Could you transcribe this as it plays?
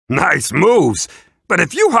Nice moves. But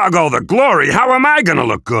if you hog all the glory, how am I gonna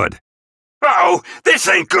look good? Uh-oh, this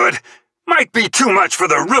ain't good. Might be too much for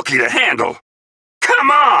the rookie to handle.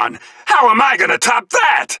 Come on! How am I gonna top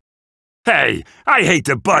that? Hey, I hate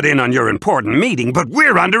to butt in on your important meeting, but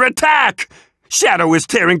we're under attack! Shadow is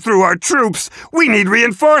tearing through our troops. We need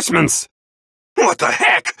reinforcements. What the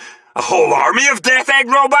heck? A whole army of Death Egg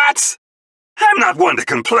robots? I'm not one to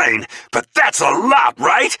complain, but that's a lot,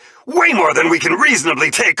 right? Way more than we can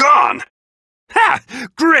reasonably take on. Ha!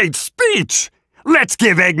 Great speech! Let's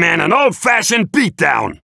give Eggman an old-fashioned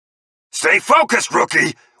beatdown. Stay focused,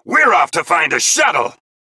 rookie. We're off to find a shuttle.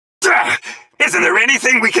 Duh! Isn't there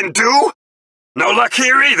anything we can do? No luck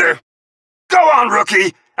here either. Go on,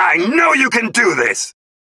 rookie. I know you can do this.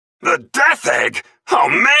 The Death Egg? Oh,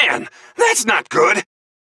 man, that's not good.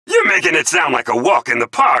 You're making it sound like a walk in the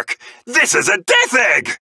park. This is a Death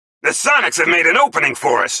Egg. The Sonics have made an opening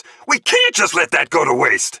for us. We can't just let that go to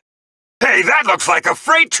waste. Hey, that looks like a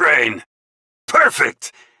freight train.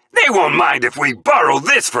 Perfect. They won't mind if we borrow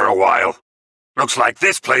this for a while. Looks like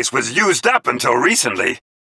this place was used up until recently.